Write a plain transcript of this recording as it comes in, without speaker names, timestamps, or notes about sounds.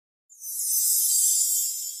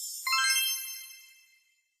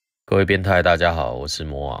各位变态，大家好，我是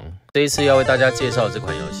魔王。这一次要为大家介绍这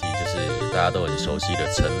款游戏，就是大家都很熟悉的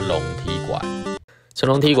成龙踢馆。成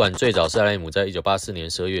龙踢馆最早是Irem在1984年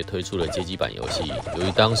12月推出的街机版游戏，由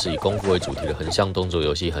于当时以功夫为主题的横向动作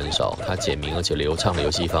游戏很少，它简明而且流畅的游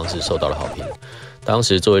戏方式受到了好评。当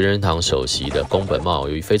时作为任天堂首席的宫本茂，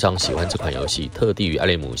由于非常喜欢这款游戏，特地与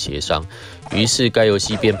Irem协商，于是该游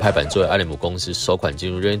戏便拍板作为Irem公司首款进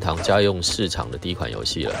入任天堂家用市场的第一款游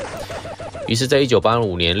戏了。于是，在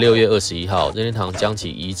1985年6月21号，任天堂将其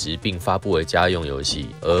移植并发布为家用游戏，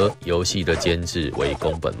而游戏的监制为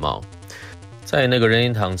宫本茂。在那个任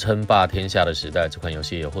天堂称霸天下的时代，这款游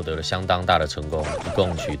戏也获得了相当大的成功，一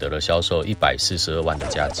共取得了销售142万的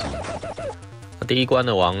佳绩。第一关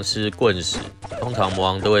的王是棍使，通常魔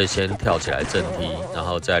王都会先跳起来正踢，然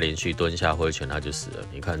后再连续蹲下挥拳，他就死了。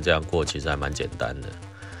你看这样过其实还蛮简单的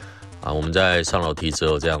啊！我们在上楼梯之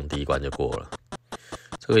后，这样第一关就过了。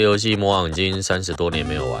这个游戏魔王已经30多年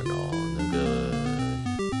没有玩了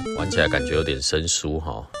玩起来感觉有点生疏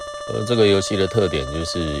哈。而这个游戏的特点就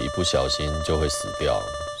是一不小心就会死掉，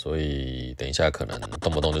所以等一下可能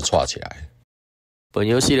动不动就岔起来。本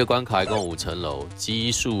游戏的关卡一共5层楼，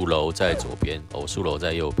奇数楼在左边，偶数楼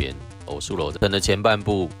在右边。偶数楼的前半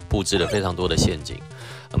部布置了非常多的陷阱，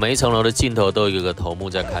每一层楼的尽头都有一个头目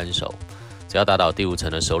在看守。只要打倒第5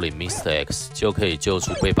层的首领 Mr. X， 就可以救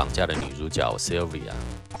出被绑架的女主角 Sylvia。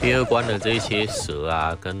第2关的这些蛇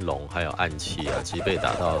啊、跟龙还有暗器啊，其实被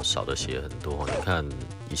打到少的血很多。你看，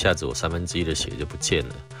一下子我1/3的血就不见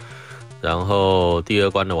了。然后第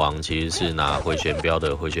2关的王其实是拿回旋镖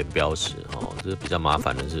的回旋镖石这比较麻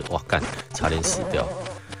烦的是，哇干，差点死掉。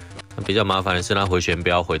比较麻烦的是拿回旋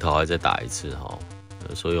镖回头还再打一次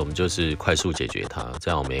所以我们就是快速解决它，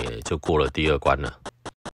这样我们也就过了第2关了。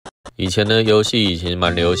以前的游戏其实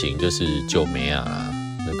蛮流行，就是救美啊啦，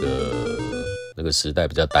那个时代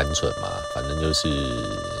比较单纯嘛，反正就是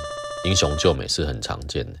英雄救美是很常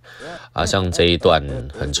见的啊。像这一段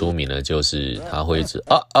很出名的就是他会一直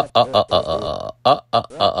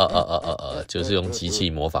就是用机器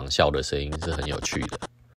模仿笑的声音，是很有趣的。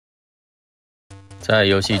在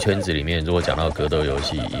游戏圈子里面，如果讲到格斗游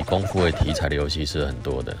戏，以功夫为题材的游戏是很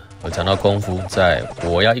多的。而讲到功夫，在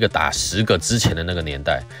我要一个打10个之前的那个年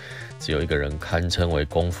代，只有一个人堪称为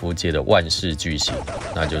功夫界的万世巨星，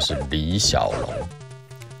那就是李小龙。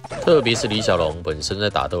特别是李小龙本身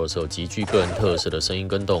在打斗的时候，极具个人特色的声音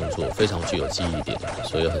跟动作，非常具有记忆点，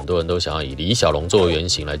所以很多人都想要以李小龙作为原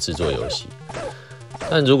型来制作游戏。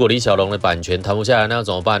但如果李小龙的版权谈不下来，那要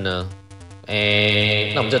怎么办呢？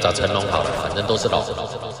那我们就找成龙好了，反正都是老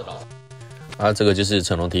啊。这个就是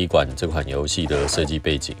成龙踢馆这款游戏的设计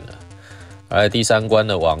背景了。而第3关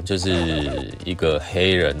的王就是一个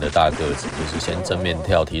黑人的大个子，就是先正面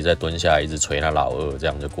跳踢，再蹲下一直捶他老二，这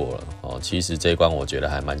样就过了其实这一关我觉得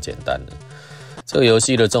还蛮简单的。这个游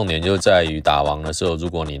戏的重点就在于打王的时候，如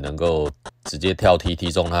果你能够直接跳踢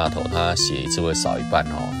踢中他的头，他血一次会少一半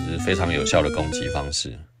就是非常有效的攻击方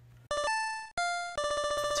式。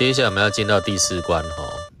接下来我们要进到第4关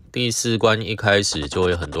第4关一开始就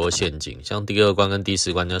会有很多陷阱，像第2关跟第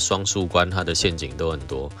4关的双数关，它的陷阱都很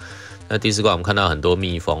多。那第4关我们看到很多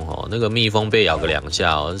蜜蜂那个蜜蜂被咬个2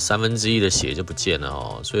下1/3的血就不见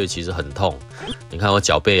了所以其实很痛。你看我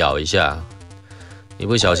脚被咬一下，你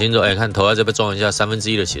不小心就看头在这边撞一下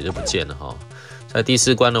，1/3的血就不见了在第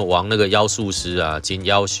4关的王那个妖术师啊，金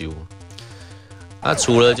妖修。他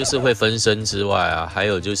除了就是会分身之外啊，还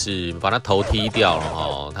有就是把他头踢掉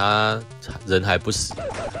了他人还不死，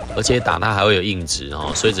而且打他还会有硬直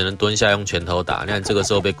所以只能蹲下用拳头打。你看这个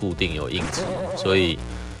时候被固定有硬直，所以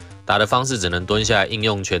打的方式只能蹲下来应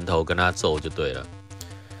用拳头跟他揍就对了。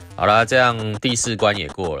好啦，这样第4关也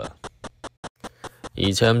过了。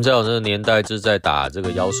以前在我那个年代，就是在打这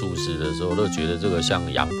个妖术师的时候，都觉得这个像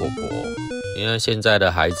杨婆婆，因为现在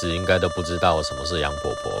的孩子应该都不知道什么是杨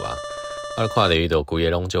婆婆吧。看到伊就规个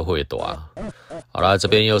拢就会大。好啦，这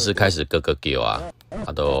边又是开始咯咯叫啊，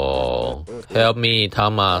都 Help me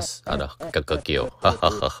Thomas， 咯咯叫，哈哈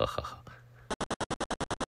哈哈哈。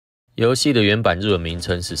游戏的原版日文名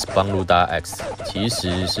称是 Spartan X， 其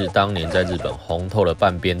实是当年在日本红透了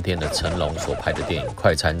半边天的成龙所拍的电影《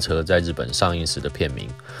快餐车》在日本上映时的片名，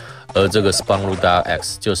而这个 Spartan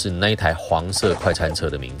X 就是那一台黄色快餐车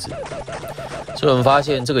的名字。所以我们发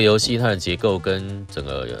现这个游戏它的结构跟整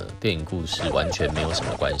个电影故事完全没有什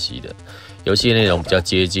么关系的。游戏内容比较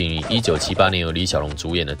接近于1978年由李小龙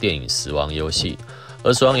主演的电影《死亡游戏》，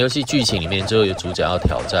而《死亡游戏》剧情里面就有主角要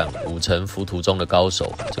挑战5层浮屠中的高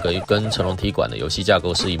手，这个跟成龙踢馆的游戏架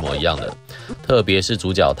构是一模一样的。特别是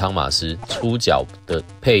主角汤马斯出角的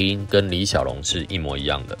配音跟李小龙是一模一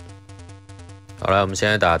样的。好了，我们现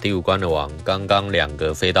在打第5关的王，刚刚2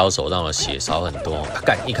个飞刀手让我血少很多，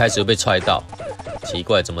干一开始就被踹到，奇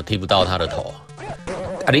怪怎么踢不到他的头？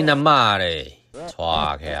啊你他妈嘞，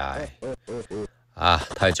踹开来！啊，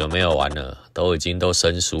太久没有玩了，已经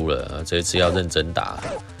生疏了，这次要认真打。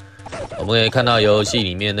我们可以看到游戏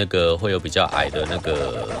里面那个会有比较矮的那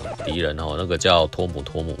个敌人哦，那个叫托姆，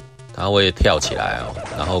他会跳起来哦，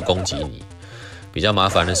然后攻击你。比较麻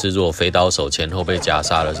烦的是，如果飞刀手前后被夹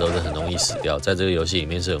杀的时候，是很容易死掉，在这个游戏里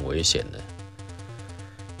面是很危险的，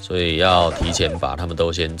所以要提前把他们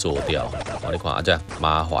都先做掉。哇，你看啊，这样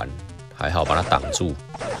麻烦，还好把它挡住。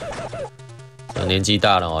年纪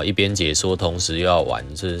大了哦，一边解说同时又要玩，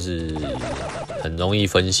这是很容易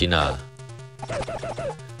分心啊。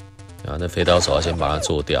啊，那飞刀手要先把它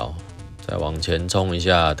做掉，再往前冲一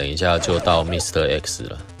下，等一下就到 Mr. X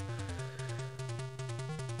了。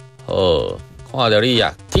看到你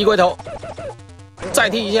呀，踢过头，再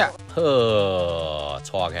踢一下，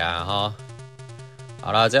错开哈。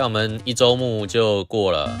好啦，这样我们1周目就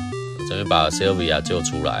过了，准备把 Sylvia 救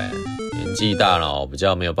出来。年纪大了哦，比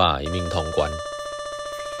较没有办法一命通关。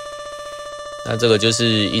那这个就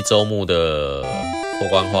是1周目的破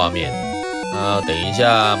关画面。那等一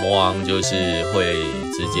下魔王就是会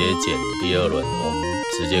直接剪第2轮，我们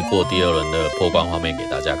直接过第2轮的破关画面给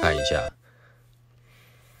大家看一下。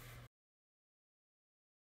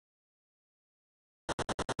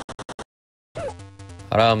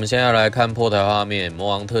好了，我们现在来看破台画面。魔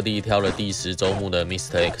王特地挑了第10周目的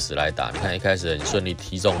Mr. X 来打，你看一开始很顺利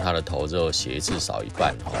踢中他的头之后，血一次少一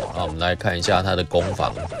半哦。那我们来看一下他的攻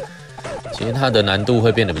防，其实他的难度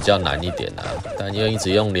会变得比较难一点啊，但因为一直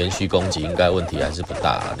用连续攻击，应该问题还是不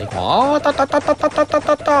大。你看哦，打，赶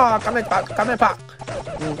快拍，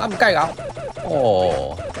按不盖搞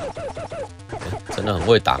哦，真的很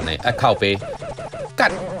会挡呢，爱靠背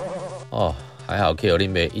干哦。还好 K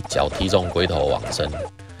林北一脚踢中龟头往生。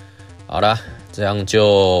好啦，这样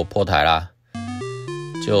就破台啦，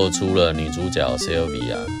救出了女主角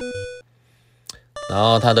Sylvia。然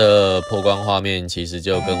后它的破关画面其实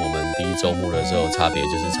就跟我们第1周目的时候差别，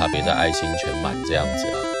就是差别在爱心全满这样子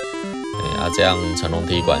啊。这样成龙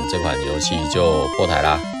踢馆这款游戏就破台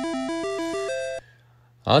啦。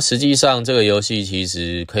然后实际上这个游戏其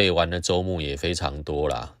实可以玩的周目也非常多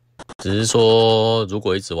啦。只是说，如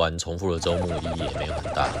果一直玩重复的周目，意义也没有很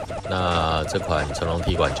大。那这款成龙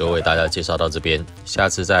踢馆就为大家介绍到这边，下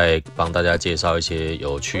次再帮大家介绍一些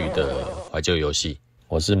有趣的怀旧游戏。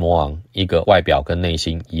我是魔王，一个外表跟内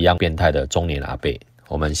心一样变态的中年阿伯。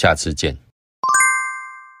我们下次见。